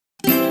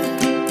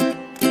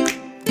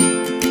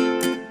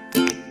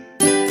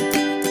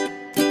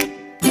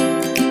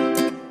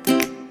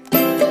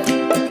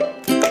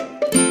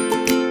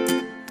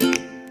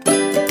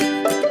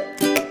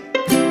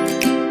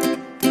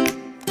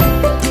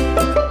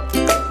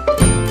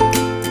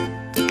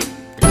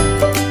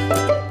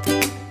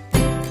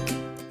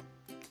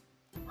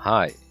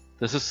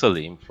This is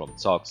Salim from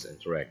Talks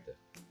Interactive.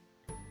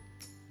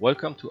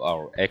 Welcome to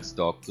our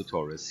xDoc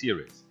tutorial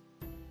series.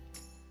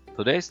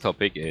 Today's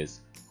topic is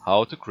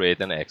how to create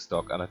an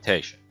xDoc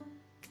annotation.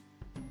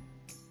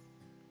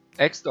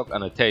 xDoc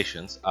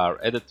annotations are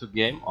added to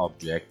game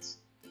objects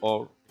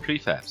or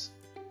prefabs.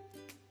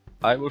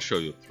 I will show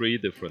you 3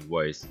 different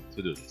ways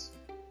to do this.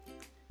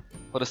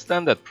 For the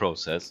standard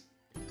process,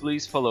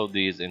 please follow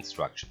these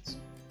instructions.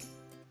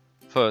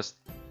 First,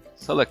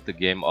 select the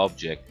game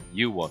object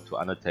you want to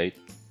annotate.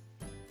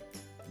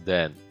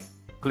 Then,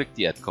 click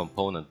the Add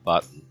Component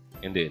button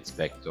in the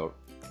inspector.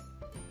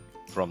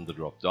 From the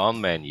drop-down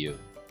menu,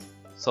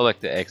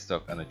 select the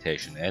xDoc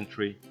annotation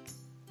entry,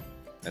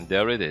 and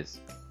there it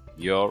is,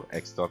 your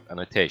xDoc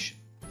annotation.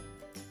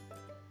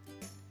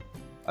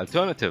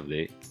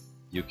 Alternatively,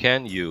 you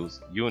can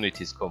use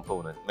Unity's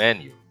component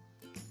menu.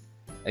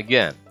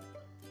 Again,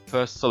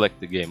 first select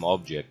the game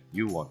object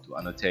you want to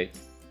annotate,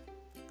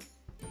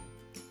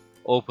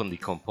 open the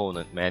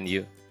component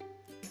menu,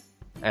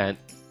 and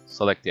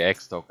select the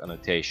xDoc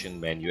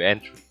annotation menu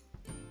entry.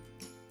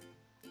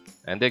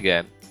 And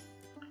again,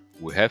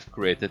 we have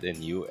created a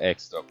new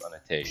xDoc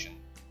annotation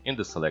in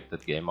the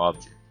selected game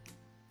object.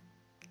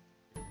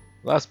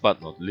 Last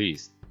but not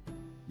least,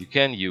 you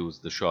can use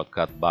the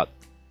shortcut button.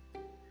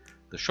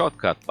 The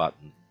shortcut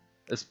button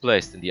is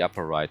placed in the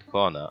upper right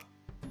corner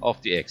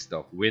of the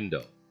xDoc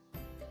window.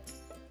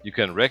 You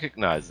can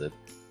recognize it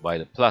by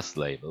the plus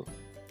label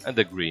and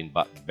the green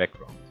button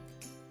background.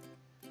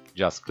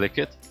 Just click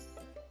it,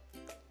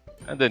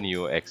 and the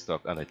new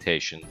xDoc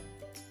annotation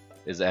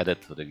is added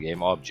to the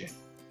game object.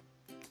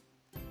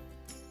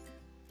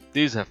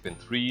 These have been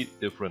 3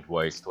 different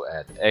ways to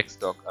add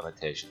xDoc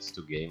annotations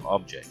to game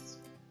objects.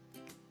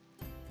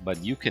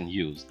 But you can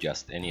use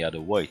just any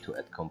other way to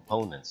add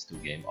components to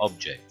game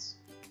objects,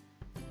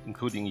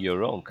 including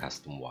your own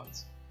custom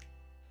ones.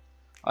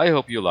 I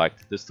hope you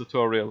liked this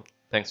tutorial.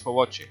 Thanks for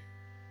watching.